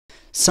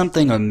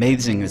Something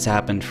amazing has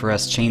happened for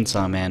us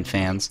Chainsaw Man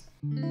fans.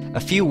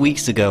 A few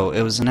weeks ago,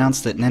 it was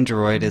announced that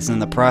Nendoroid is in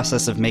the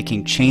process of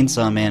making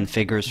Chainsaw Man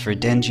figures for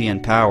Denji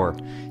and Power.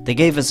 They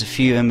gave us a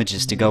few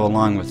images to go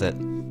along with it.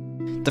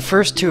 The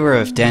first two are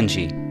of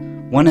Denji.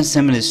 One is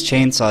him in his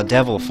chainsaw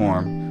devil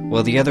form,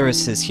 while the other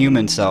is his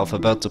human self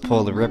about to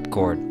pull the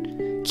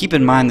ripcord. Keep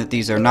in mind that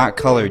these are not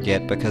colored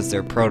yet because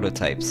they're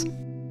prototypes.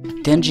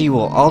 Denji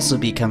will also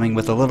be coming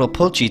with a little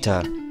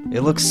Pochita.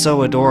 It looks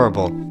so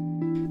adorable.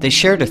 They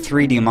shared a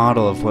 3D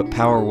model of what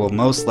Power will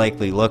most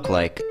likely look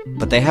like,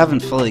 but they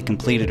haven't fully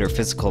completed her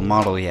physical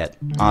model yet,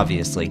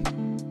 obviously.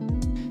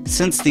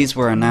 Since these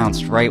were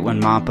announced right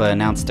when MAPPA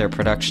announced their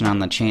production on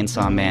the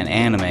Chainsaw Man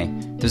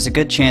anime, there's a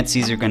good chance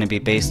these are going to be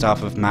based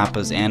off of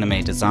MAPPA's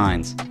anime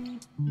designs.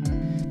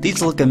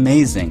 These look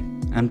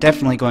amazing. I'm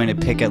definitely going to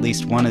pick at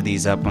least one of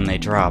these up when they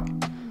drop.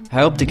 I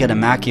hope to get a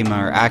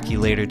Makima or Aki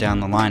later down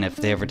the line if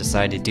they ever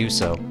decide to do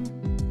so.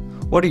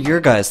 What are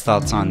your guys'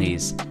 thoughts on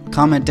these?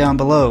 Comment down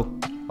below.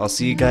 I'll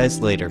see you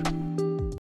guys later.